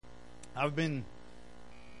We're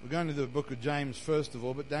going to the book of James first of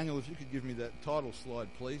all, but Daniel, if you could give me that title slide,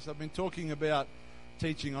 please. I've been talking about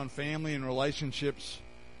teaching on family and relationships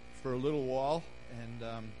for a little while, and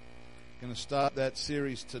going to start that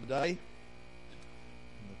series today.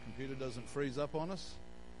 And the computer doesn't freeze up on us,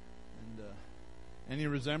 and any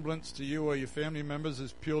resemblance to you or your family members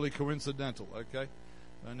is purely coincidental, okay?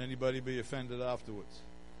 Don't anybody be offended afterwards.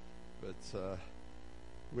 But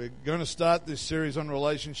we're going to start this series on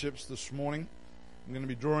relationships this morning. I'm going to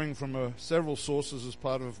be drawing from several sources as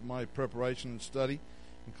part of my preparation and study,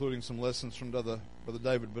 including some lessons from Brother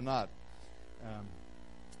David Bernard.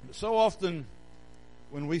 So often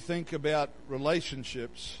when we think about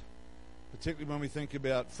relationships, particularly when we think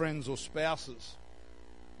about friends or spouses,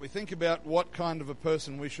 we think about what kind of a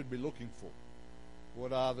person we should be looking for.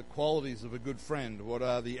 What are the qualities of a good friend? What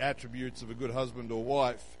are the attributes of a good husband or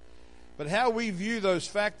wife? But how we view those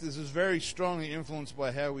factors is very strongly influenced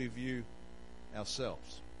by how we view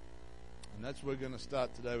ourselves. And that's where we're going to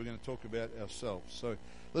start today. We're going to talk about ourselves. So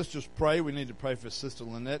let's just pray. We need to pray for Sister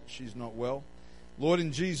Lynette. She's not well. Lord,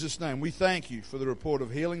 in Jesus' name, we thank you for the report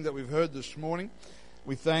of healing that we've heard this morning.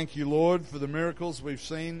 We thank you, Lord, for the miracles we've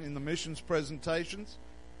seen in the missions presentations.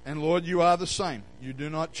 And Lord, you are the same. You do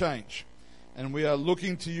not change. And we are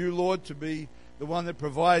looking to you, Lord, to be the one that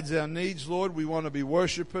provides our needs, Lord. We want to be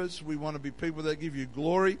worshipers. We want to be people that give you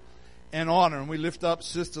glory and honor. And we lift up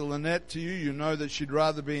Sister Lynette to you. You know that she'd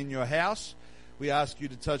rather be in your house. We ask you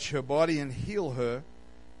to touch her body and heal her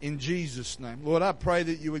in Jesus' name. Lord, I pray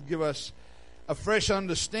that you would give us a fresh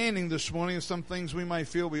understanding this morning of some things we may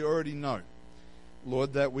feel we already know.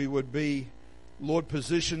 Lord, that we would be, Lord,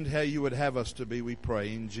 positioned how you would have us to be, we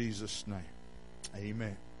pray in Jesus' name.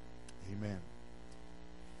 Amen. Amen.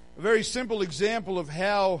 A very simple example of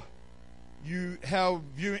how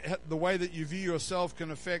the way that you view yourself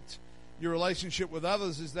can affect your relationship with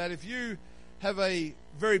others is that if you have a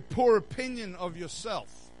very poor opinion of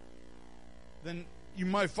yourself, then you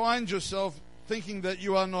might find yourself thinking that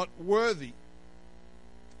you are not worthy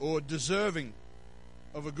or deserving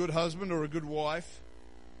of a good husband or a good wife,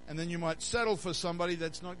 and then you might settle for somebody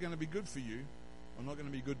that's not going to be good for you or not going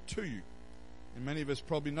to be good to you. And many of us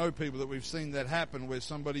probably know people that we've seen that happen, where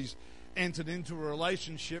somebody's entered into a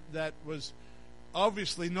relationship that was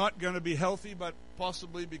obviously not going to be healthy, but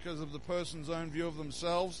possibly because of the person's own view of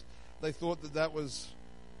themselves, they thought that that was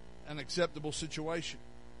an acceptable situation.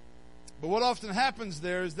 But what often happens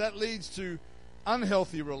there is that leads to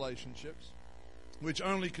unhealthy relationships, which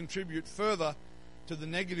only contribute further to the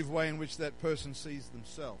negative way in which that person sees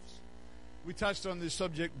themselves. We touched on this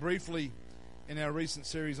subject briefly in our recent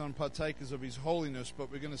series on Partakers of His Holiness, but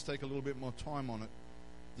we're going to take a little bit more time on it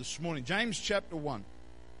this morning. James chapter 1,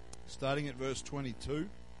 starting at verse 22.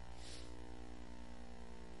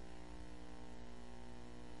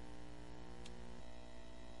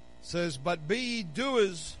 Says, "But be ye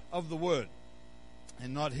doers of the word,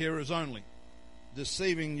 and not hearers only,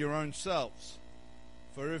 deceiving your own selves.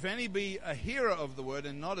 For if any be a hearer of the word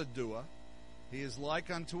and not a doer, he is like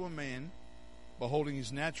unto a man beholding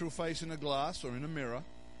his natural face in a glass or in a mirror.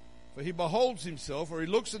 For he beholds himself, or he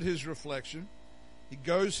looks at his reflection, he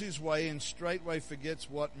goes his way and straightway forgets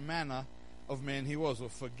what manner of man he was," or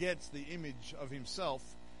forgets the image of himself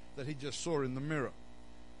that he just saw in the mirror.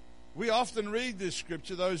 We often read this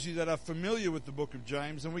scripture, those of you that are familiar with the book of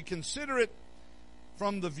James, and we consider it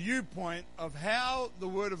from the viewpoint of how the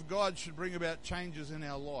Word of God should bring about changes in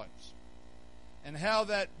our lives. And how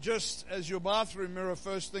that, just as your bathroom mirror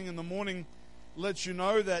first thing in the morning lets you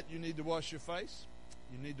know that you need to wash your face,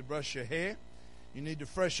 you need to brush your hair, you need to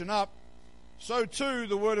freshen up, so too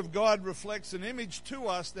the Word of God reflects an image to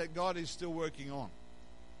us that God is still working on.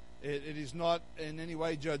 It is not in any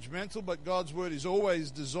way judgmental, but God's Word is always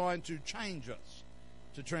designed to change us,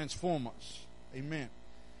 to transform us. Amen.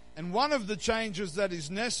 And one of the changes that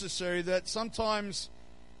is necessary, that sometimes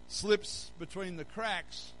slips between the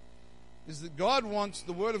cracks, is that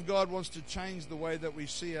the Word of God wants to change the way that we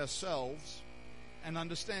see ourselves and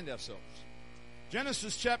understand ourselves.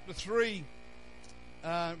 Genesis chapter 3,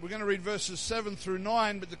 we're going to read verses 7 through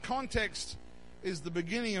 9, but the context is the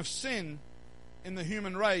beginning of sin in the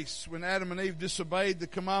human race when Adam and Eve disobeyed the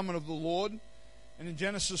commandment of the Lord. And in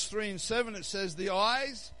Genesis 3 and 7 it says, "The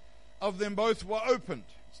eyes of them both were opened."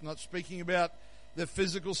 It's not speaking about their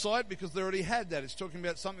physical sight because they already had that. It's talking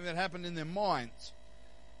about something that happened in their minds.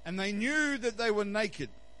 "And they knew that they were naked,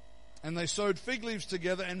 and they sewed fig leaves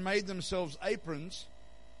together and made themselves aprons.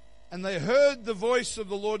 And they heard the voice of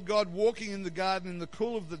the Lord God walking in the garden in the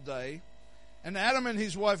cool of the day. And Adam and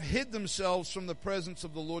his wife hid themselves from the presence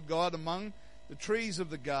of the Lord God among the trees of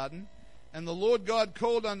the garden. And the Lord God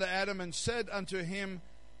called unto Adam and said unto him,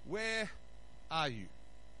 where are you?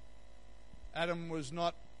 Adam was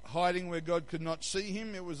not hiding where God could not see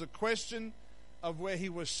him. It was a question of where he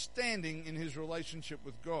was standing in his relationship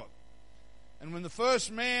with God. And when the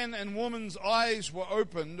first man and woman's eyes were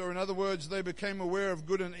opened, or in other words, they became aware of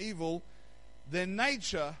good and evil, their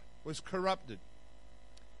nature was corrupted.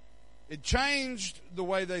 It changed the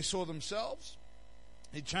way they saw themselves.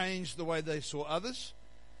 It changed the way they saw others.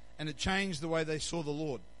 And it changed the way they saw the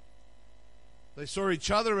Lord. They saw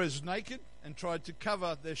each other as naked and tried to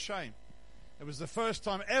cover their shame. It was the first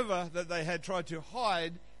time ever that they had tried to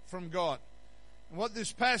hide from God. And what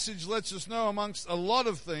this passage lets us know, amongst a lot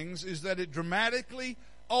of things, is that it dramatically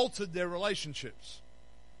altered their relationships.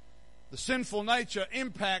 The sinful nature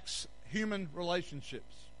impacts human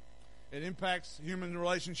relationships. It impacts human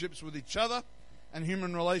relationships with each other and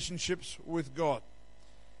human relationships with God.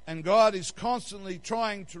 And God is constantly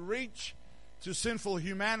trying to reach to sinful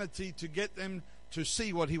humanity to get them to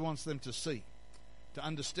see what He wants them to see, to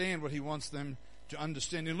understand what He wants them to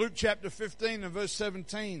understand. In Luke chapter 15 and verse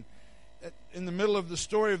 17, in the middle of the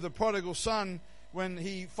story of the prodigal son, when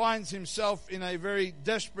he finds himself in a very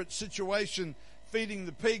desperate situation, feeding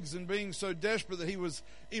the pigs and being so desperate that he was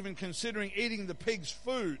even considering eating the pigs'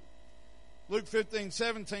 food. Luke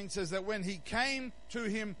 15:17 says that when he came to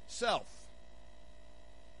himself,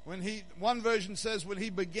 one version says when he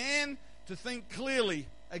began to think clearly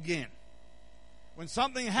again, when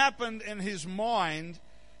something happened in his mind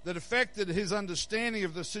that affected his understanding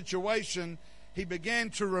of the situation, he began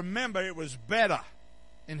to remember it was better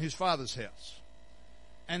in his Father's house.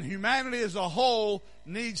 And humanity as a whole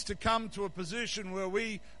needs to come to a position where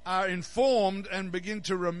we are informed and begin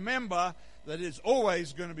to remember that it's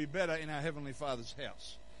always going to be better in our Heavenly Father's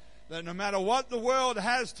house. That no matter what the world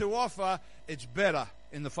has to offer, it's better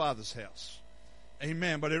in the Father's house.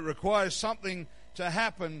 Amen. But it requires something to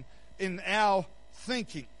happen in our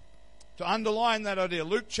thinking. To underline that idea,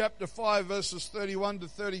 Luke chapter 5 verses 31 to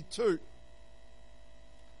 32.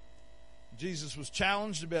 Jesus was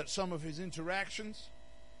challenged about some of his interactions.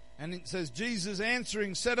 And it says, Jesus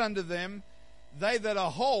answering said unto them, they that are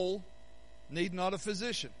whole need not a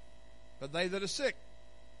physician, but they that are sick.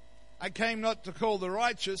 I came not to call the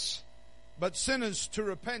righteous, but sinners to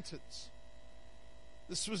repentance.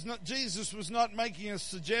 Jesus was not making a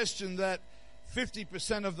suggestion that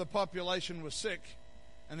 50% of the population was sick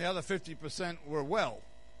and the other 50% were well.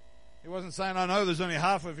 He wasn't saying, I know there's only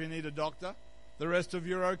half of you need a doctor, the rest of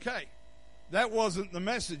you are okay. That wasn't the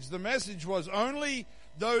message. The message was only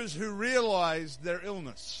those who realized their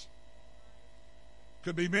illness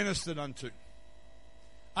could be ministered unto.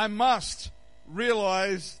 I must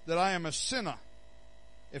realize that I am a sinner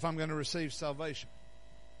if I'm going to receive salvation.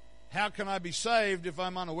 How can I be saved if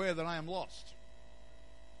I'm unaware that I am lost?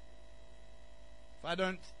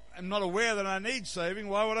 If I'm not aware that I need saving,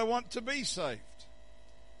 why would I want to be saved?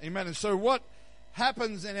 Amen. And so what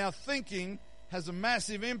happens in our thinking has a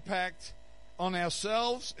massive impact on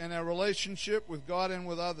ourselves and our relationship with God and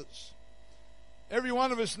with others. Every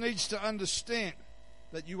one of us needs to understand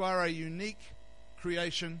that you are a unique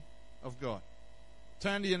creation of God.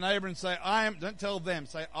 Turn to your neighbor and say, don't tell them,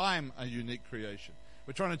 say, I'm a unique creation.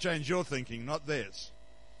 We're trying to change your thinking, not theirs.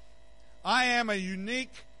 I am a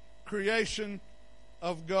unique creation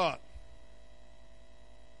of God.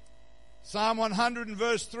 Psalm 100 and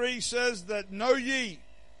verse 3 says that know ye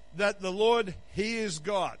that the Lord, He is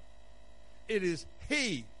God. It is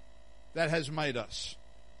He that has made us,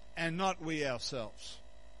 and not we ourselves.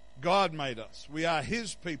 God made us. We are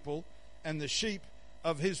His people and the sheep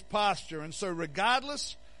of His pasture. And so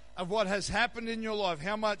regardless of what has happened in your life,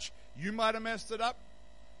 how much you might have messed it up,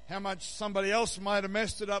 how much somebody else might have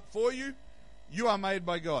messed it up for you, you are made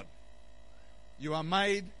by God. You are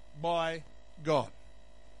made by God.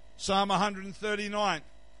 Psalm 139,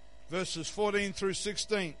 verses 14 through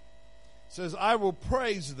 16 says, I will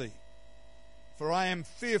praise Thee, for I am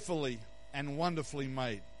fearfully and wonderfully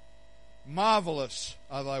made. Marvelous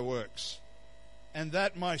are Thy works, and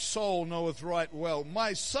that my soul knoweth right well.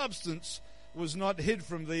 My substance was not hid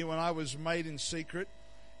from Thee when I was made in secret,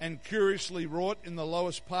 and curiously wrought in the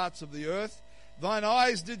lowest parts of the earth. Thine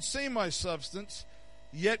eyes did see my substance,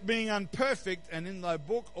 yet being unperfect, and in Thy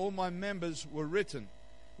book all my members were written,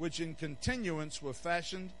 which in continuance were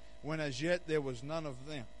fashioned, when as yet there was none of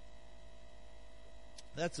them.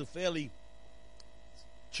 That's a fairly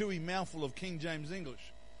chewy mouthful of King James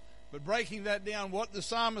English. But breaking that down, what the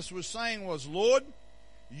psalmist was saying was, Lord,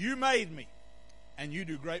 You made me, and You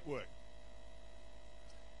do great work.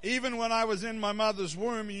 Even when I was in my mother's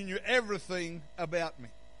womb, You knew everything about me.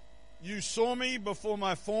 You saw me before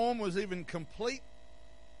my form was even complete.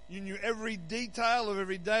 You knew every detail of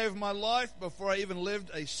every day of my life before I even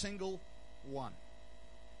lived a single one.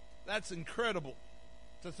 That's incredible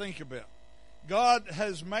to think about. God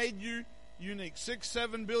has made you unique.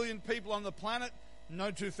 6-7 billion people on the planet,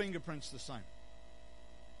 no two fingerprints the same.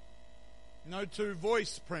 No two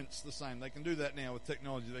voice prints the same. They can do that now with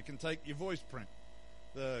technology. They can take your voice print.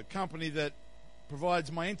 The company that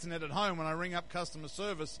provides my internet at home, when I ring up customer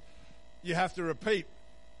service, you have to repeat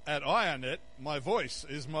at IONET, my voice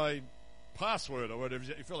is my password or whatever.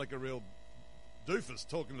 You feel like a real doofus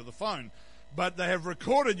talking to the phone. But they have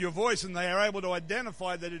recorded your voice and they are able to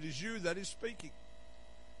identify that it is you that is speaking.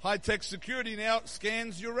 High-tech security now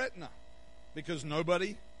scans your retina because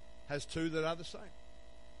nobody has two that are the same.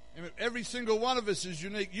 Every single one of us is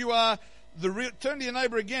unique. You are the real. Turn to your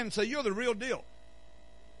neighbor again and say, you're the real deal.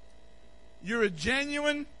 You're a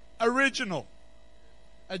genuine original.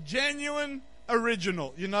 A genuine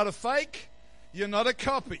original. You're not a fake. You're not a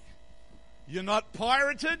copy. You're not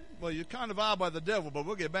pirated. Well, you kind of are by the devil, but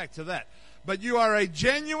we'll get back to that. But you are a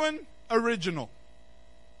genuine original.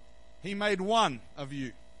 He made one of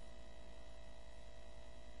you.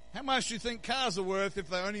 How much do you think cars are worth if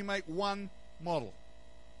they only make one model?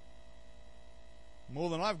 More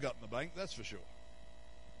than I've got in the bank, that's for sure.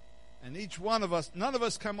 And each one of us, none of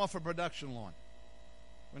us come off a production line.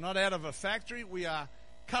 We're not out of a factory. We are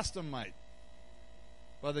custom made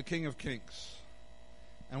by the King of Kings.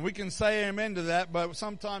 And we can say amen to that, but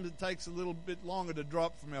sometimes it takes a little bit longer to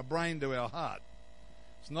drop from our brain to our heart.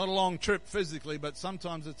 It's not a long trip physically, but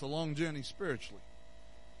sometimes it's a long journey spiritually.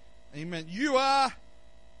 Amen. You are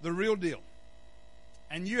the real deal.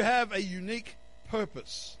 And you have a unique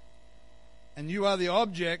purpose. And you are the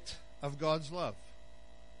object of God's love.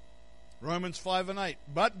 Romans 5:8.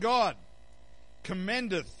 But God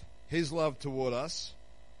commendeth his love toward us,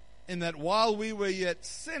 in that while we were yet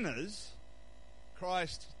sinners,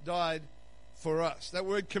 Christ died for us. That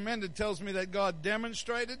word commended tells me that God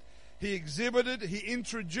demonstrated, he exhibited, he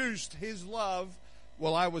introduced his love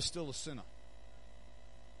while I was still a sinner.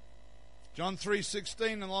 John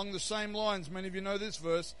 3:16, along the same lines, many of you know this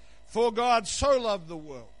verse. For God so loved the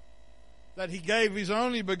world, that he gave his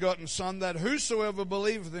only begotten Son, that whosoever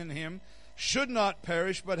believeth in him should not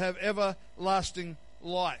perish, but have everlasting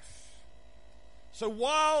life. So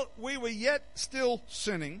while we were yet still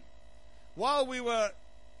sinning, while we were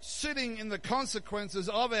sitting in the consequences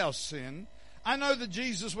of our sin, I know that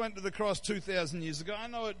Jesus went to the cross 2,000 years ago. I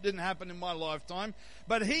know it didn't happen in my lifetime,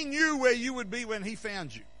 but he knew where you would be when he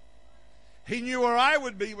found you. He knew where I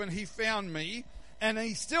would be when he found me, and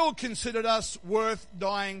he still considered us worth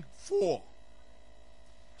dying for.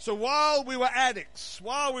 So while we were addicts,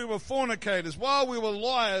 while we were fornicators, while we were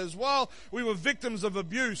liars, while we were victims of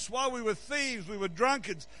abuse, while we were thieves, we were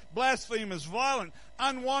drunkards, blasphemers, violent,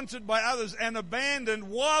 unwanted by others, and abandoned,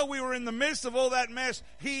 while we were in the midst of all that mess,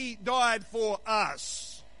 he died for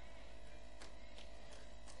us.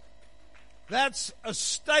 That's a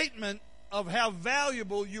statement of how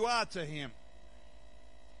valuable you are to him.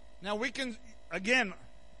 Now we can, again,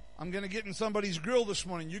 I'm going to get in somebody's grill this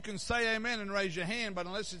morning. You can say amen and raise your hand, but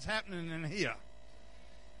unless it's happening in here,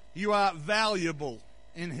 you are valuable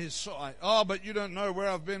in his sight. Oh, but you don't know where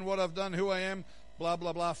I've been, what I've done, who I am, blah,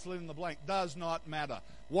 blah, blah, fill in the blank. Does not matter.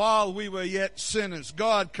 While we were yet sinners,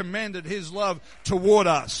 God commended his love toward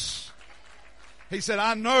us. He said,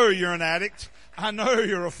 I know you're an addict. I know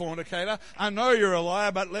you're a fornicator. I know you're a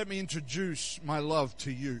liar, but let me introduce my love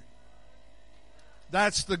to you.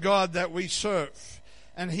 That's the God that we serve.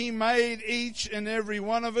 And he made each and every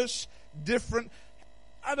one of us different.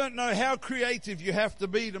 I don't know how creative you have to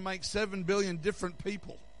be to make 7 billion different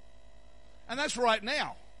people. And that's right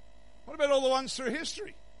now. What about all the ones through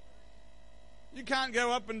history? You can't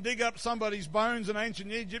go up and dig up somebody's bones in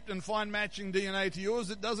ancient Egypt and find matching DNA to yours.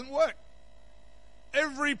 It doesn't work.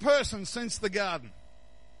 Every person since the garden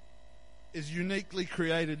is uniquely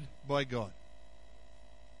created by God.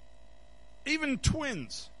 Even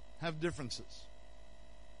twins have differences.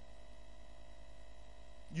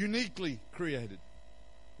 Uniquely created,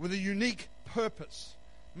 with a unique purpose,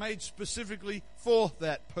 made specifically for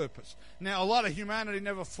that purpose. Now, a lot of humanity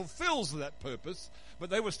never fulfills that purpose, but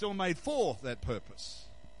they were still made for that purpose.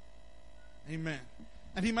 Amen.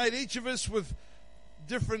 And he made each of us with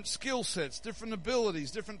different skill sets, different abilities,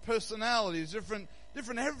 different personalities, different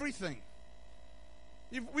everything.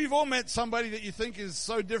 We've all met somebody that you think is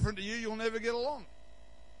so different to you, you'll never get along.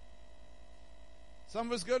 Some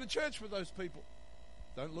of us go to church with those people.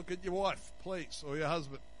 Don't look at your wife, please, or your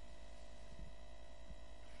husband.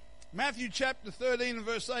 Matthew chapter 13 and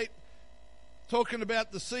verse 8, talking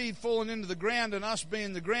about the seed falling into the ground and us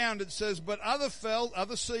being the ground, it says, but other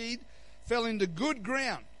seed fell into good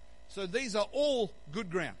ground So these are all good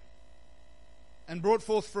ground and brought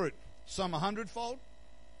forth fruit. Some 100-fold,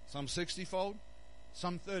 some 60-fold,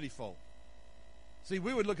 some 30-fold. See,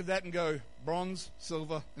 we would look at that and go bronze,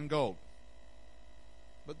 silver, and gold.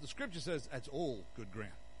 But the scripture says that's all good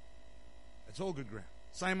ground. It's all good ground.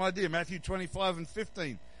 Same idea, Matthew 25 and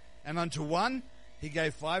 15. And unto one he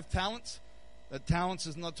gave 5 talents. That talents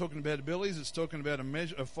is not talking about abilities, it's talking about a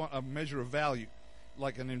measure of value,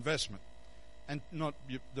 like an investment. And not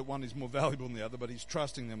that one is more valuable than the other, but he's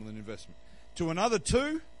trusting them with an investment. To another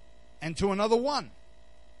 2, and to another 1.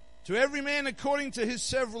 To every man according to his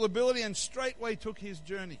several ability, and straightway took his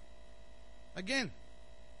journey. Again,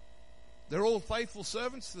 they're all faithful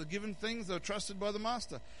servants. They're given things. They're trusted by the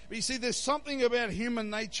master. But you see, there's something about human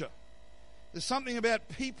nature. There's something about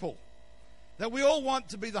people that we all want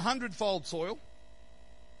to be the 100-fold soil.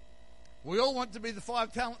 We all want to be the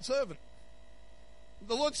 5-talent servant.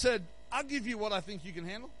 The Lord said, I'll give you what I think you can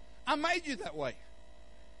handle. I made you that way.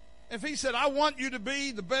 If he said, I want you to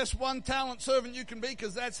be the best 1-talent servant you can be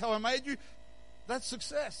because that's how I made you, that's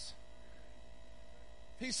success.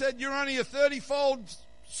 He said, you're only a 30-fold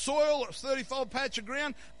soil or 30-fold patch of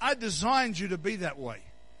ground. I designed you to be that way.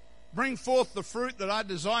 Bring forth the fruit that I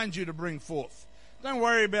designed you to bring forth. Don't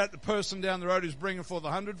worry about the person down the road who's bringing forth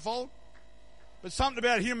 100-fold. But something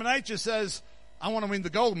about human nature says, I want to win the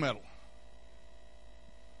gold medal.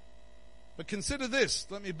 But consider this.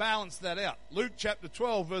 Let me balance that out. Luke chapter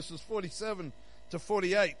 12, verses 47 to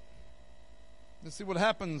 48. Let's see what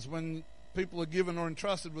happens when people are given or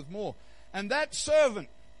entrusted with more. And that servant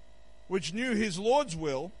which knew his Lord's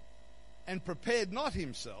will and prepared not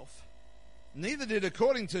himself, neither did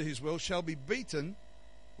according to his will, shall be beaten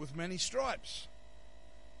with many stripes.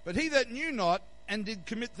 But he that knew not and did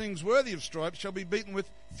commit things worthy of stripes shall be beaten with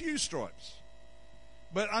few stripes.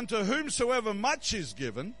 But unto whomsoever much is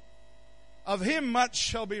given, of him much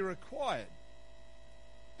shall be required.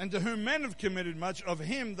 And to whom men have committed much, of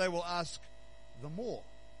him they will ask the more.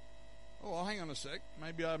 Oh, well, hang on a sec.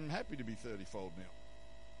 Maybe I'm happy to be 30-fold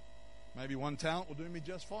now. Maybe 1 talent will do me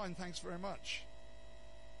just fine. Thanks very much.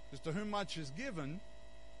 Because to whom much is given,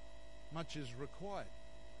 much is required.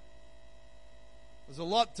 There's a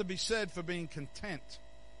lot to be said for being content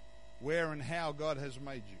where and how God has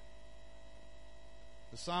made you.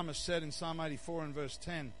 The psalmist said in Psalm 84 and verse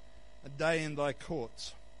 10, a day in thy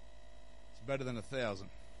courts is better than 1,000.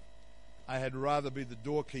 I had rather be the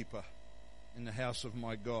doorkeeper in the house of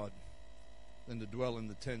my God than to dwell in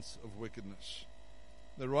the tents of wickedness.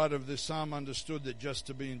 The writer of this psalm understood that just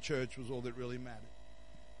to be in church was all that really mattered.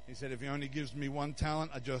 He said, if he only gives me 1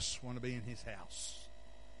 talent, I just want to be in his house.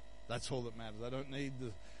 That's all that matters. I don't need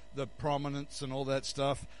the prominence and all that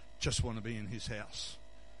stuff. Just want to be in his house.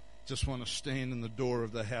 Just want to stand in the door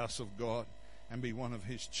of the house of God and be one of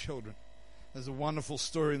his children. There's a wonderful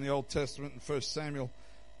story in the Old Testament in 1 Samuel,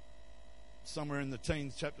 somewhere in the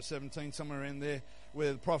teens, chapter 17, somewhere in there,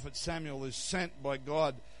 where the prophet Samuel is sent by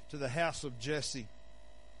God to the house of Jesse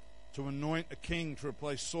to anoint a king to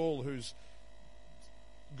replace Saul, who's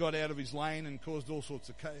got out of his lane and caused all sorts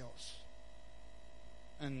of chaos.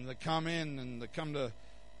 And they come in and they come to...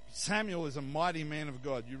 Samuel is a mighty man of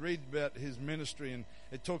God. You read about his ministry and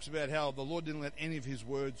it talks about how the Lord didn't let any of his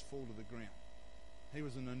words fall to the ground. He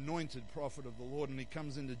was an anointed prophet of the Lord, and he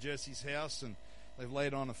comes into Jesse's house and they've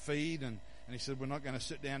laid on a feed and he said, we're not going to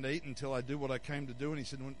sit down to eat until I do what I came to do. And he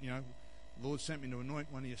said, well, you know, the Lord sent me to anoint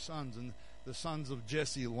one of your sons. And the sons of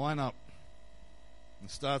Jesse line up. And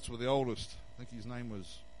it starts with the oldest. I think his name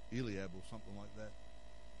was Eliab or something like that.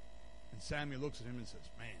 And Samuel looks at him and says,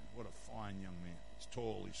 man, what a fine young man. He's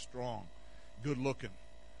tall, he's strong, good looking.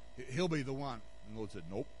 He'll be the one. And the Lord said,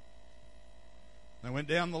 nope. They went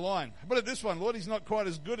down the line. But at this one, Lord, he's not quite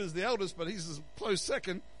as good as the eldest, but he's a close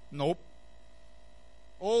second. Nope.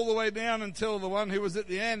 All the way down until the one who was at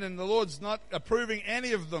the end, and the Lord's not approving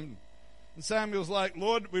any of them. And Samuel's like,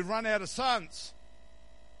 Lord, we've run out of sons.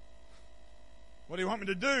 What do you want me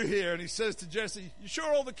to do here? And he says to Jesse, you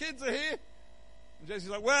sure all the kids are here? And Jesse's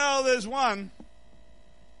like, well, there's one.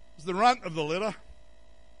 It's the runt of the litter.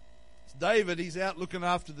 It's David. He's out looking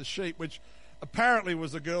after the sheep, which apparently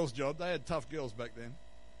was a girl's job. They had tough girls back then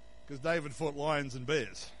because David fought lions and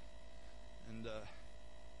bears. And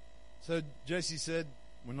so Jesse said,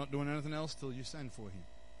 we're not doing anything else till you send for him.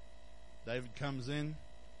 David comes in,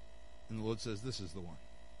 and the Lord says, this is the one.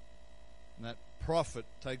 And that prophet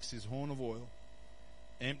takes his horn of oil,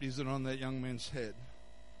 empties it on that young man's head,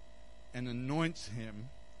 and anoints him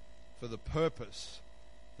for the purpose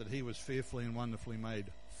that he was fearfully and wonderfully made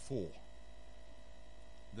for.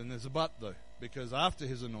 Then there's a but, though, because after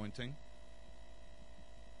his anointing,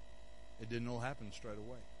 it didn't all happen straight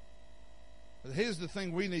away. But here's the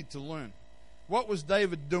thing we need to learn. What was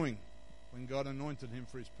David doing when God anointed him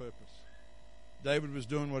for his purpose? David was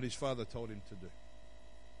doing what his father told him to do.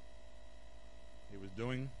 He was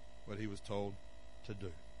doing what he was told to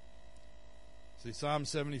do. See, Psalm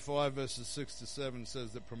 75 verses 6 to 7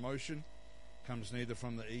 says that promotion comes neither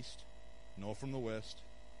from the east, nor from the west,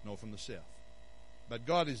 nor from the south. But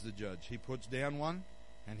God is the judge. He puts down one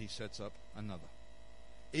and he sets up another.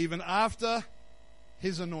 Even after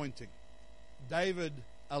his anointing, David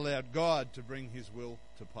allowed God to bring his will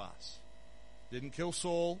to pass. Didn't kill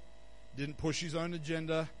Saul, didn't push his own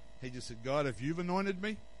agenda. He just said, God, if you've anointed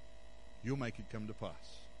me, you'll make it come to pass.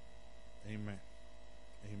 Amen.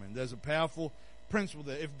 Amen. There's a powerful principle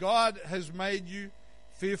there. If God has made you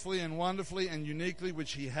fearfully and wonderfully and uniquely,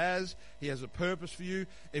 which he has a purpose for you.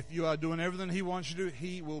 If you are doing everything he wants you to do,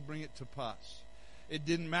 he will bring it to pass. It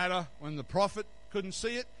didn't matter when the prophet couldn't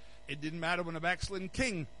see it. It didn't matter when a backslidden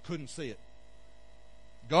king couldn't see it.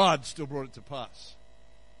 God still brought it to pass.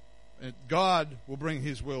 And God will bring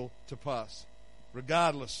his will to pass,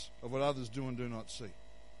 regardless of what others do and do not see.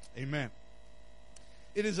 Amen.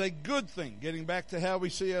 It is a good thing, getting back to how we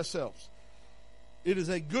see ourselves. It is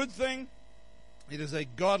a good thing, it is a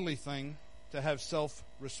godly thing to have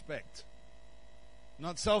self-respect.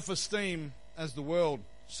 Not self-esteem as the world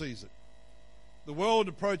sees it. The world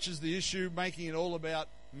approaches the issue making it all about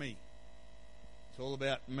me. It's all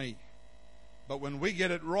about me. But when we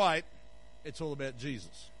get it right, it's all about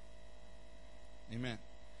Jesus. Amen.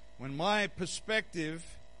 When my perspective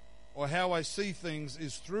or how I see things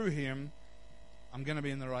is through him, I'm going to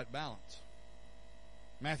be in the right balance.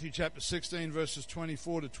 Matthew chapter 16 verses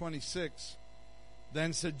 24 to 26.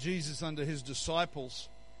 Then said Jesus unto his disciples,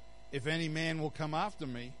 if any man will come after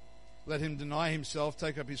me, let him deny himself,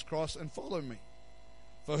 take up his cross, and follow me.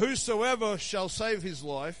 For whosoever shall save his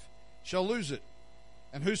life shall lose it,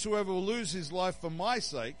 and whosoever will lose his life for my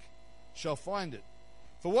sake shall find it.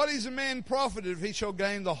 For what is a man profited if he shall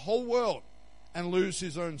gain the whole world and lose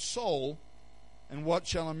his own soul? And what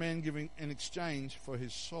shall a man give in exchange for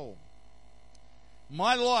his soul?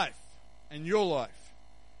 My life and your life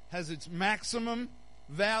has its maximum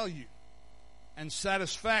value and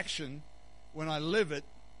satisfaction when I live it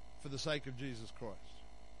for the sake of Jesus Christ.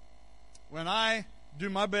 When I do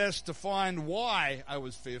my best to find why I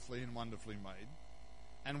was fearfully and wonderfully made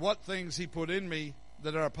and what things he put in me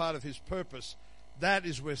that are a part of his purpose, that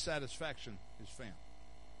is where satisfaction is found.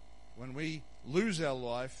 When we lose our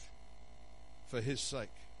life for his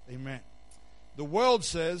sake. Amen. The world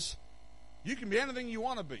says you can be anything you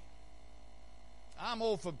want to be. I'm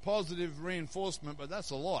all for positive reinforcement, but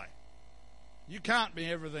that's a lie. You can't be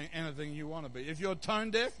anything you want to be. If you're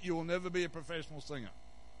tone deaf, you will never be a professional singer.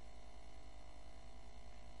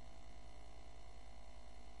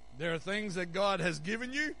 There are things that God has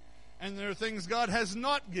given you, and there are things God has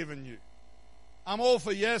not given you. I'm all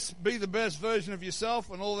for, yes, be the best version of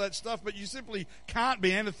yourself and all that stuff, but you simply can't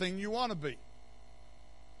be anything you want to be.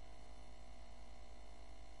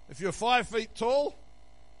 If you're 5 feet tall,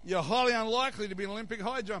 you're highly unlikely to be an Olympic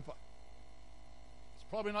high jumper. It's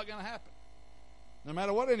probably not going to happen, no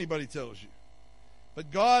matter what anybody tells you.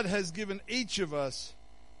 But God has given each of us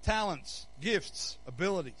talents, gifts,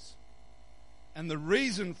 abilities. And the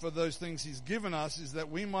reason for those things he's given us is that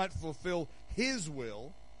we might fulfill his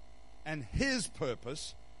will and his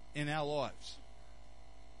purpose in our lives.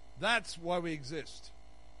 That's why we exist,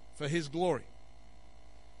 for his glory.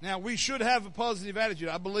 Now, we should have a positive attitude.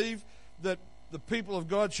 I believe that the people of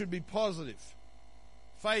God should be positive.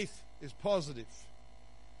 Faith is positive.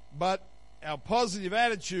 But our positive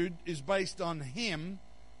attitude is based on him,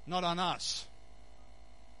 not on us.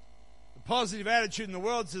 The positive attitude in the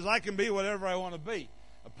world says, I can be whatever I want to be.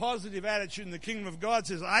 A positive attitude in the kingdom of God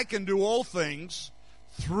says, I can do all things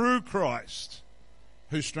through Christ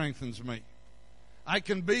who strengthens me. I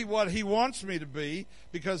can be what he wants me to be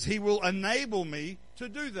because he will enable me to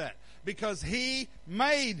do that. Because he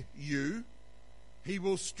made you, he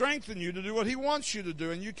will strengthen you to do what he wants you to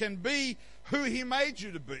do. And you can be who he made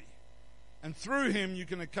you to be. And through him you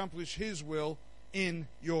can accomplish his will in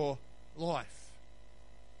your life.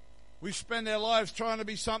 We spend our lives trying to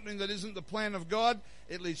be something that isn't the plan of God.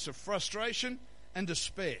 It leads to frustration and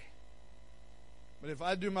despair. But if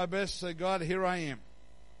I do my best to say, God, here I am,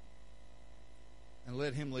 and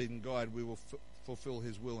let him lead and guide, we will fulfill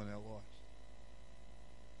his will in our lives.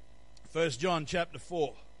 1 John chapter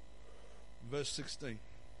 4, verse 16.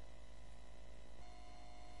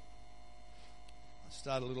 I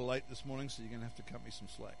started a little late this morning, so you're going to have to cut me some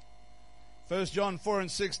slack. 1 John 4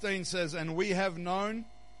 and 16 says, and we have known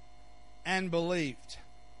and believed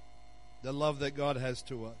the love that God has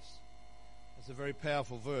to us. It's a very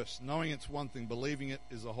powerful verse. Knowing it's one thing, believing it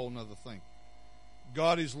is a whole other thing.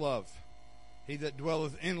 God is love. He that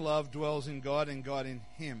dwelleth in love dwells in God, and God in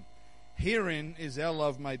him. Herein is our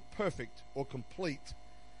love made perfect or complete,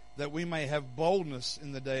 that we may have boldness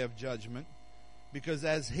in the day of judgment, because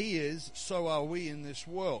as he is, so are we in this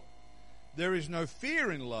world. There is no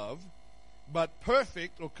fear in love, but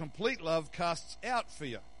perfect or complete love casts out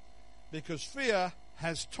fear, because fear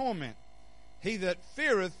has torment. He that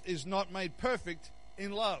feareth is not made perfect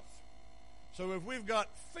in love. So if we've got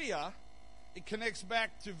fear, it connects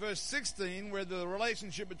back to verse 16, where the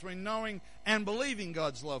relationship between knowing and believing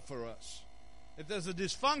God's love for us. If there's a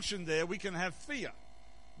dysfunction there, we can have fear.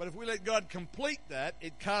 But if we let God complete that,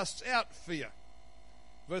 it casts out fear.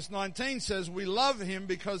 Verse 19 says, we love him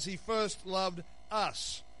because he first loved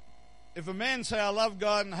us. If a man say, I love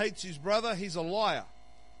God, and hates his brother, he's a liar.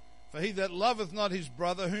 For he that loveth not his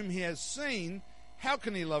brother whom he has seen, how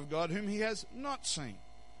can he love God whom he has not seen?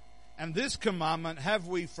 And this commandment have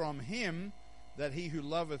we from him, that he who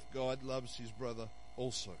loveth God loves his brother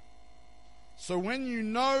also. So when you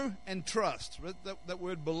know and trust, that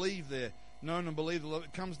word believe there, known and believe the love,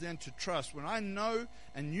 it comes down to trust. When I know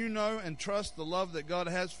and you know and trust the love that God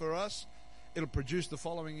has for us, it'll produce the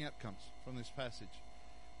following outcomes from this passage.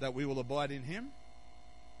 That we will abide in him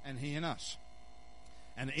and he in us.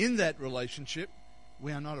 And in that relationship,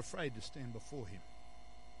 we are not afraid to stand before him.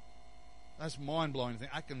 That's mind-blowing thing.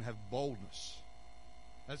 I can have boldness.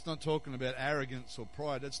 That's not talking about arrogance or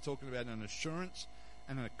pride. That's talking about an assurance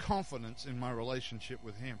and a confidence in my relationship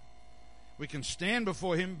with him. We can stand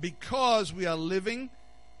before him because we are living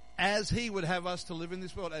as he would have us to live in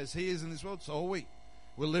this world. As he is in this world, so are we.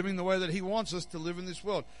 We're living the way that he wants us to live in this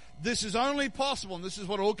world. This is only possible, and this is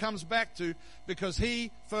what it all comes back to, because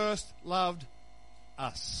he first loved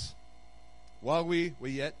us while we were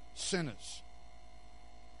yet sinners.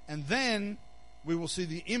 And then we will see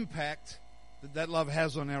the impact that love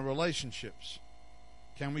has on our relationships.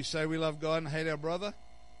 Can we say we love God and hate our brother?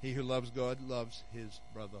 He who loves God loves his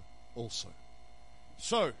brother also.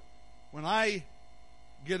 So, when I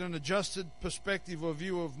get an adjusted perspective or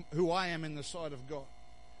view of who I am in the sight of God,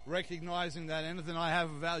 recognizing that anything I have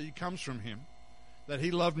of value comes from him, that he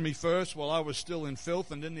loved me first while I was still in filth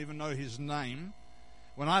and didn't even know his name.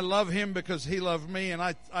 When I love him because he loved me and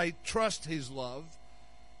I trust his love,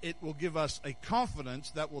 it will give us a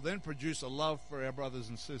confidence that will then produce a love for our brothers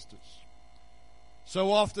and sisters.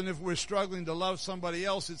 So often if we're struggling to love somebody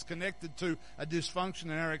else, it's connected to a dysfunction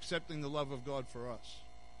in our accepting the love of God for us.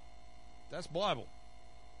 That's Bible.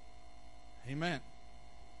 Amen.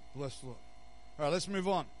 Bless the Lord. All right, let's move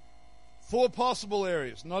on. 4 possible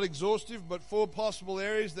areas, not exhaustive, but 4 possible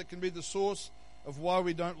areas that can be the source of why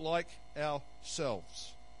we don't like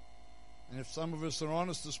ourselves. And if some of us are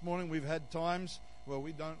honest this morning, we've had times where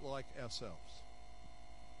we don't like ourselves.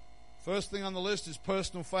 First thing on the list is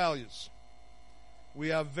personal failures.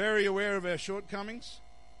 We are very aware of our shortcomings,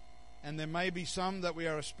 and there may be some that we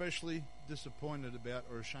are especially disappointed about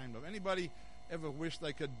or ashamed of. Anybody ever wish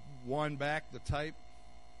they could wind back the tape,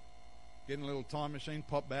 get in a little time machine,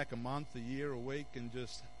 pop back a month, a year, a week, and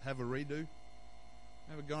just have a redo?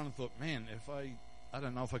 Ever gone and thought, man, if I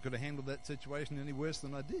don't know if I could have handled that situation any worse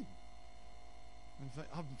than I did. In fact,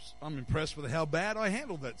 I'm impressed with how bad I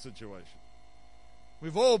handled that situation.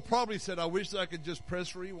 We've all probably said, I wish I could just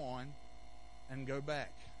press rewind and go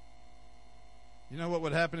back. You know what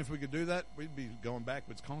would happen if we could do that? We'd be going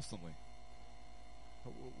backwards constantly.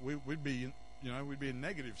 We'd be in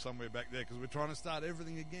negative somewhere back there because we're trying to start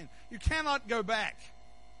everything again. You cannot go back.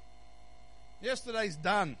 Yesterday's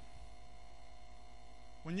done.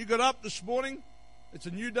 When you got up this morning, it's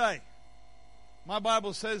a new day. My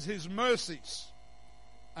Bible says his mercies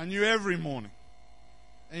are new every morning.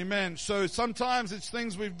 Amen. So sometimes it's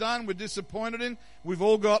things we've done, we're disappointed in. We've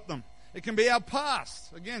all got them. It can be our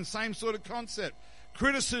past. Again, same sort of concept.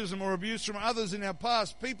 Criticism or abuse from others in our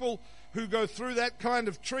past. People who go through that kind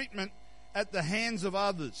of treatment at the hands of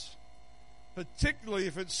others. Particularly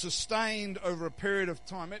if it's sustained over a period of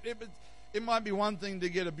time. It might be one thing to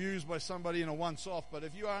get abused by somebody in a once-off, but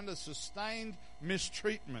if you are under sustained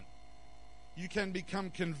mistreatment, you can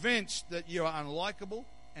become convinced that you are unlikable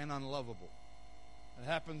and unlovable. It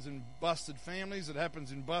happens in busted families. It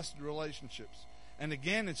happens in busted relationships. And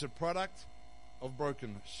again, it's a product of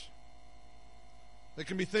brokenness. There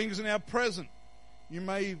can be things in our present. You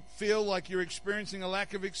may feel like you're experiencing a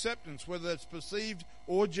lack of acceptance, whether that's perceived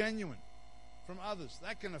or genuine, from others.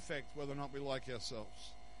 That can affect whether or not we like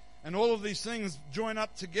ourselves. And all of these things join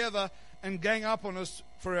up together and gang up on us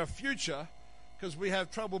for our future because we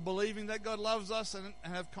have trouble believing that God loves us and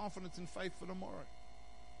have confidence and faith for tomorrow.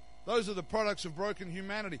 Those are the products of broken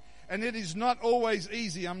humanity. And it is not always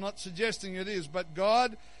easy. I'm not suggesting it is. But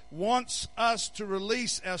God wants us to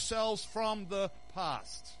release ourselves from the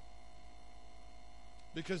past.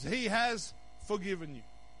 Because He has forgiven you.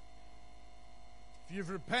 If you've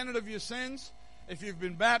repented of your sins, if you've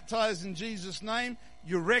been baptized in Jesus' name,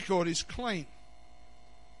 your record is clean.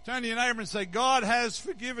 Turn to your neighbor and say, God has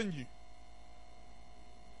forgiven you.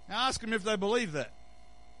 Now ask them if they believe that.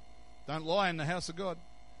 Don't lie in the house of God.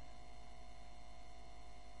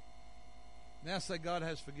 Now say, God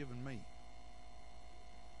has forgiven me.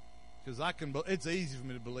 Because it's easy for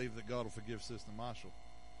me to believe that God will forgive Sister Marshall.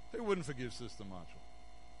 Who wouldn't forgive Sister Marshall?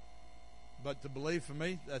 But to believe for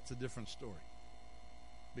me, that's a different story.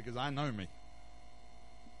 Because I know me.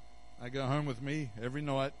 I go home with me every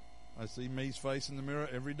night. I see me's face in the mirror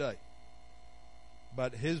every day.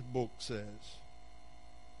 But his book says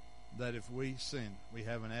that if we sin, we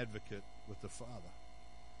have an advocate with the Father.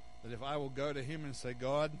 That if I will go to Him and say,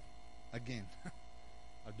 God, again,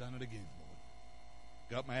 I've done it again, Lord.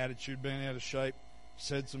 Got my attitude bent out of shape,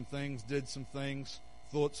 said some things, did some things,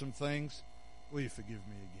 thought some things. Will you forgive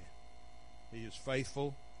me again? He is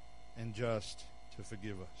faithful and just to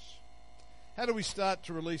forgive us. How do we start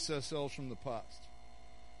to release ourselves from the past?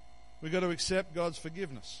 We've got to accept God's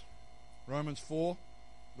forgiveness. Romans 4,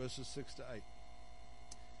 verses 6 to 8.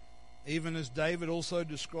 Even as David also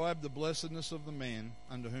described the blessedness of the man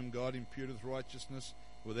unto whom God imputeth righteousness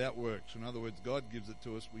without works. In other words, God gives it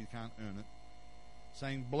to us, we can't earn it.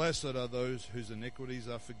 Saying, blessed are those whose iniquities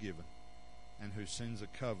are forgiven and whose sins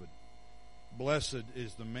are covered. Blessed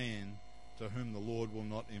is the man to whom the Lord will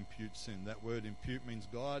not impute sin. That word impute means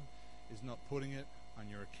God is not putting it on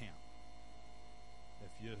your account.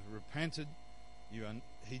 If you've repented,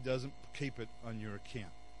 He doesn't keep it on your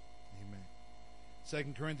account. Amen.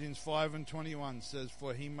 2 Corinthians 5 and 21 says,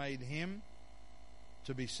 for He made Him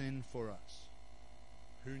to be sin for us,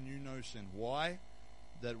 who knew no sin. Why?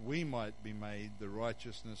 That we might be made the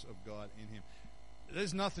righteousness of God in Him.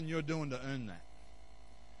 There's nothing you're doing to earn that.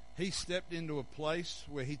 He stepped into a place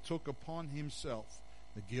where He took upon Himself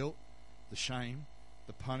the guilt, the shame,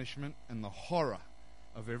 the punishment, and the horror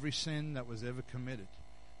of every sin that was ever committed.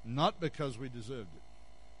 Not because we deserved it,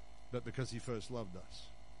 but because He first loved us.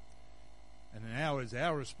 And now it's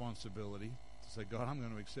our responsibility to say, God, I'm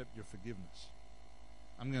going to accept your forgiveness.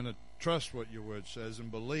 I'm going to trust what your word says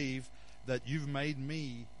and believe that you've made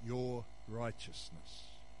me your righteousness.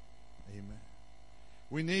 Amen.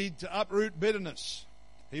 We need to uproot bitterness.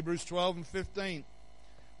 Hebrews 12 and 15.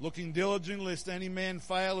 Looking diligently lest any man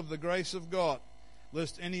fail of the grace of God,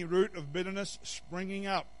 lest any root of bitterness springing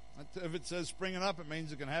up. If it says springing up, it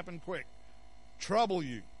means it can happen quick. Trouble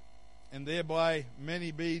you, and thereby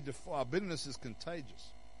many be defiled. Bitterness is contagious.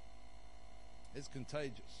 It's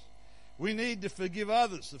contagious. We need to forgive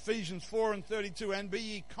others. Ephesians 4 and 32. And be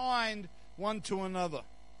ye kind one to another,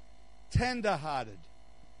 tender-hearted,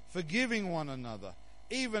 forgiving one another,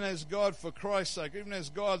 even as God for Christ's sake, even as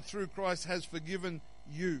God through Christ has forgiven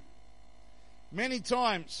you. Many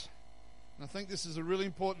times, and I think this is a really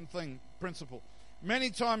important principle, many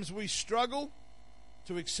times we struggle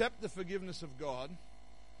to accept the forgiveness of God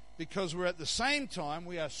because we're at the same time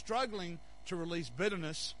we are struggling to release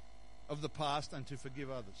bitterness of the past and to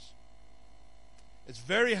forgive others. It's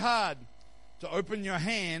very hard to open your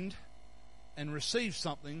hand and receive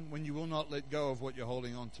something when you will not let go of what you're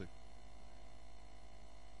holding on to.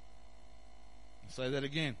 I'll say that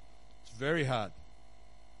again. It's very hard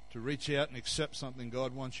to reach out and accept something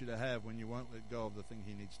God wants you to have when you won't let go of the thing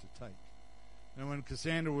He needs to take. And when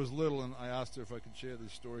Cassandra was little, and I asked her if I could share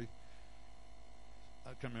this story, I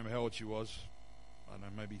can't remember how old she was. I don't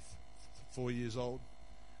know, maybe 4 years old.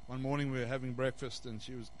 One morning we were having breakfast, and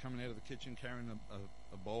she was coming out of the kitchen carrying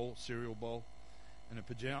a bowl, cereal bowl, and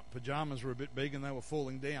her pajamas were a bit big and they were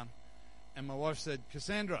falling down. And my wife said,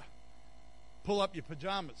 Cassandra, pull up your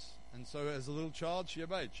pajamas. And so as a little child, she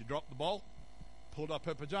obeyed. She dropped the bowl, pulled up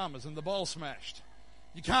her pajamas, and the bowl smashed.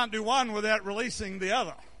 You can't do one without releasing the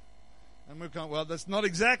other. And we've gone, well, that's not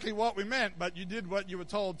exactly what we meant, but you did what you were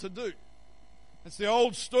told to do. It's the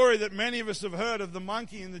old story that many of us have heard of the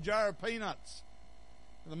monkey in the jar of peanuts.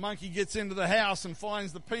 The monkey gets into the house and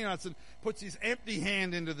finds the peanuts and puts his empty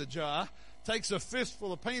hand into the jar, takes a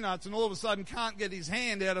fistful of peanuts, and all of a sudden can't get his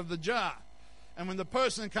hand out of the jar. And when the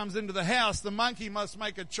person comes into the house, the monkey must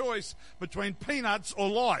make a choice between peanuts or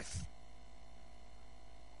life.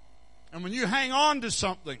 And when you hang on to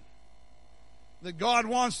something that God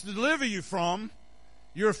wants to deliver you from,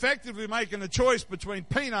 you're effectively making a choice between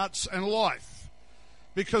peanuts and life.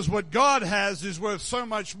 Because what God has is worth so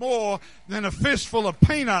much more than a fistful of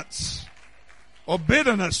peanuts. or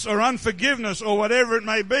bitterness or unforgiveness or whatever it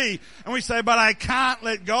may be. And we say, but I can't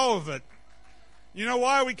let go of it. You know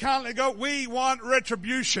why we can't let go? We want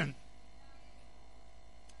retribution.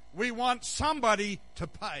 We want somebody to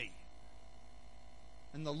pay.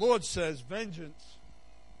 And the Lord says, vengeance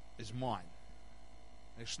is mine.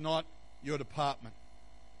 It's not your department.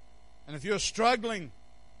 And if you're struggling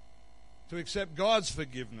to accept God's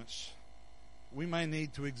forgiveness, we may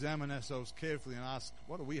need to examine ourselves carefully and ask,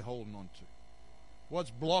 what are we holding on to?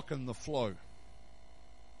 What's blocking the flow?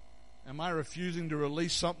 Am I refusing to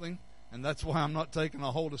release something, and that's why I'm not taking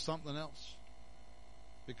a hold of something else?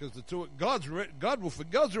 Because the two, God's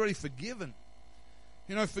already forgiven.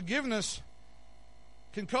 You know, forgiveness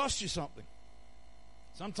can cost you something.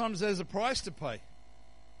 Sometimes there's a price to pay.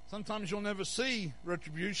 Sometimes you'll never see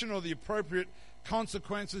retribution or the appropriate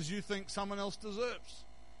consequences you think someone else deserves.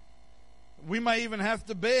 We may even have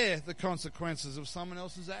to bear the consequences of someone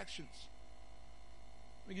else's actions.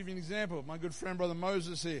 Let me give you an example. My good friend, Brother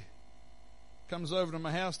Moses here, comes over to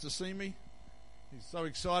my house to see me. He's so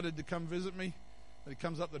excited to come visit me that he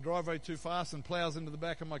comes up the driveway too fast and plows into the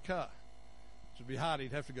back of my car. Which would be hard.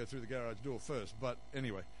 He'd have to go through the garage door first. But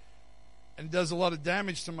anyway. And he does a lot of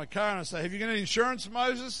damage to my car. And I say, have you got any insurance,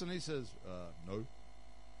 Moses? And he says, no.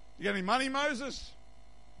 You got any money, Moses?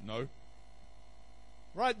 No.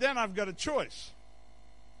 Right then I've got a choice.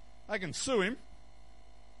 I can sue him,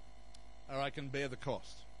 or I can bear the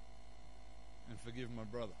cost and forgive my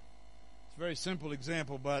brother. It's a very simple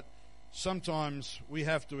example, but sometimes we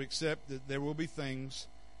have to accept that there will be things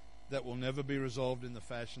that will never be resolved in the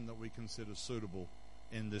fashion that we consider suitable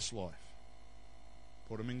in this life.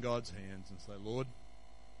 Put them in God's hands and say, Lord,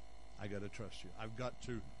 I got to trust you. I've got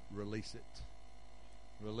to release it.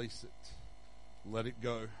 Release it. Let it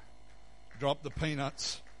go. Drop the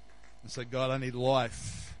peanuts and say, God, I need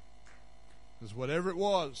life. Because whatever it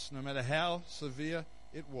was, no matter how severe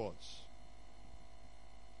it was,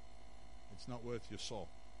 it's not worth your soul.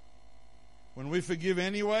 When we forgive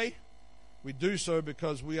anyway, we do so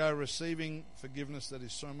because we are receiving forgiveness that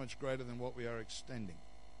is so much greater than what we are extending.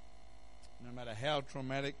 No matter how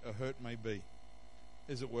traumatic a hurt may be,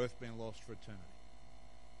 is it worth being lost for eternity?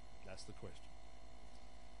 That's the question.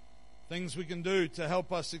 Things we can do to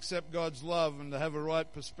help us accept God's love and to have a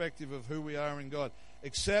right perspective of who we are in God.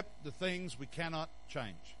 Accept the things we cannot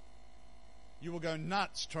change. You will go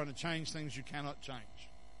nuts trying to change things you cannot change.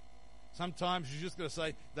 Sometimes you just got to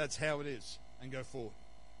say, that's how it is, and go forward.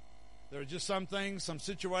 There are just some things, some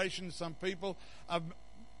situations, some people. I've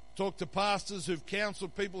talked to pastors who've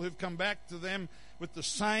counseled people who've come back to them with the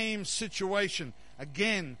same situation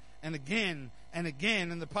again and again and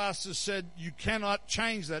again. And the pastor said, you cannot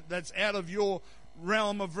change that. That's out of your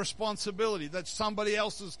realm of responsibility. That's somebody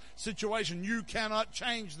else's situation. You cannot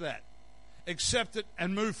change that. Accept it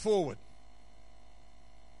and move forward.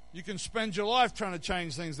 You can spend your life trying to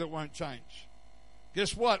change things that won't change.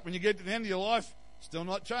 Guess what? When you get to the end of your life, still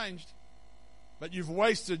not changed. But you've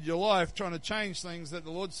wasted your life trying to change things that the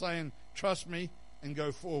Lord's saying, trust me and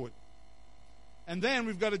go forward. And then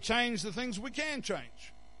we've got to change the things we can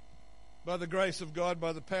change. By the grace of God,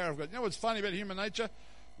 by the power of God. You know what's funny about human nature?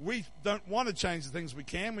 We don't want to change the things we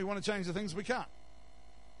can. We want to change the things we can't.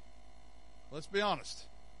 Let's be honest.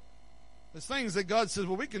 There's things that God says,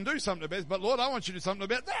 well, we can do something about it, but Lord, I want you to do something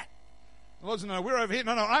about that. The Lord says, no, we're over here.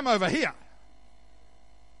 No, I'm over here.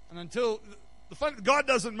 And until... God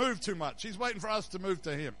doesn't move too much. He's waiting for us to move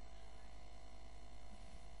to Him.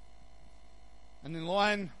 And in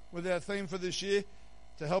line with our theme for this year,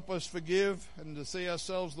 to help us forgive and to see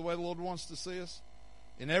ourselves the way the Lord wants to see us,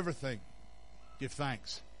 in everything, give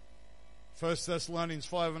thanks. 1 Thessalonians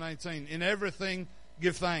 5:18. In everything,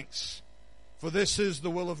 give thanks, for this is the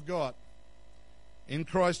will of God in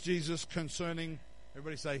Christ Jesus concerning,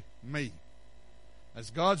 everybody say, me. As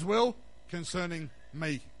God's will concerning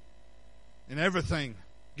me. In everything,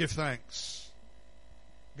 give thanks.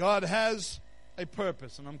 God has a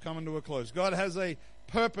purpose, and I'm coming to a close. God has a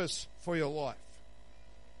purpose for your life.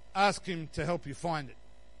 Ask Him to help you find it.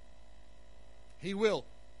 He will,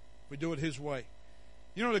 if we do it His way.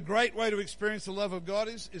 You know what a great way to experience the love of God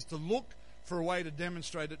is? Is to look for a way to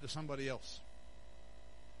demonstrate it to somebody else.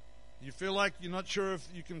 You feel like you're not sure if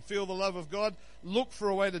you can feel the love of God? Look for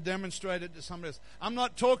a way to demonstrate it to somebody else. I'm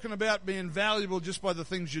not talking about being valuable just by the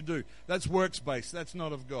things you do. That's works-based. That's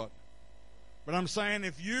not of God. But I'm saying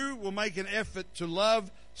if you will make an effort to love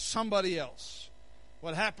somebody else,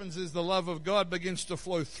 what happens is the love of God begins to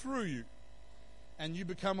flow through you. And you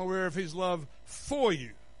become aware of His love for you.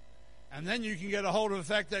 And then you can get a hold of the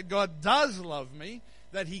fact that God does love me,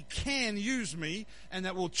 that He can use me, and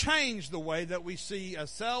that will change the way that we see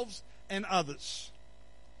ourselves and others.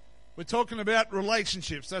 We're talking about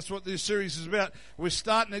relationships. That's what this series is about. We're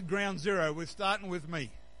starting at ground zero. We're starting with me.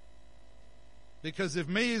 Because if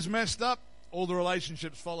me is messed up, all the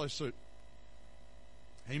relationships follow suit.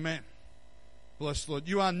 Amen. Bless the Lord.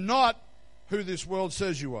 You are not who this world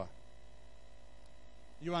says you are.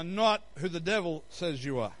 You are not who the devil says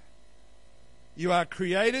you are. You are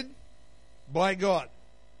created by God.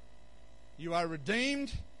 You are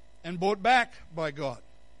redeemed and bought back by God.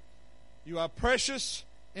 You are precious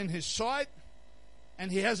in His sight,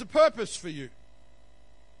 and He has a purpose for you.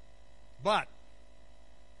 But,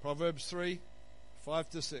 Proverbs 3,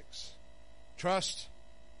 5-6, trust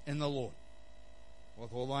in the Lord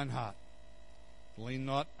with all thine heart. Lean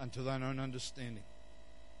not unto thine own understanding.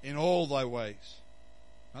 In all thy ways,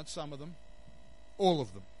 not some of them, all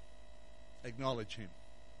of them, acknowledge Him.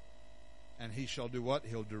 And He shall do what?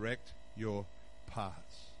 He'll direct your paths.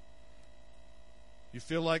 You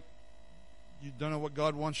feel like you don't know what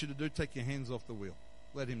God wants you to do? Take your hands off the wheel.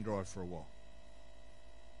 Let Him drive for a while.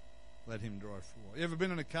 Let Him drive for a while. You ever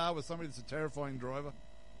been in a car with somebody that's a terrifying driver?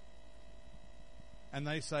 And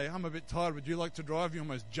they say, I'm a bit tired, would you like to drive? You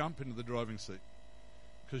almost jump into the driving seat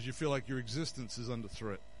because you feel like your existence is under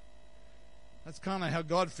threat. That's kind of how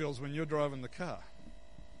God feels when you're driving the car.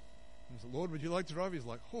 He said, Lord, would you like to drive? He's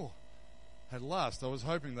like, oh, at last, I was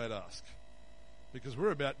hoping they'd ask. Because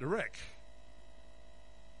we're about to wreck.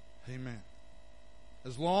 Amen.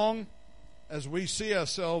 As long as we see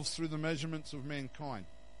ourselves through the measurements of mankind,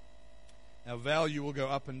 our value will go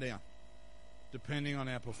up and down, depending on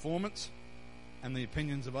our performance and the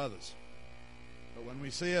opinions of others. But when we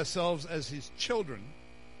see ourselves as His children,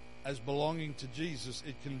 as belonging to Jesus,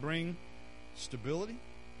 it can bring stability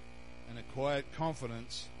and a quiet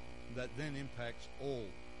confidence that then impacts all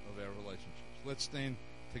of our relationships. Let's stand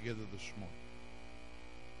together this morning.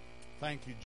 Thank you,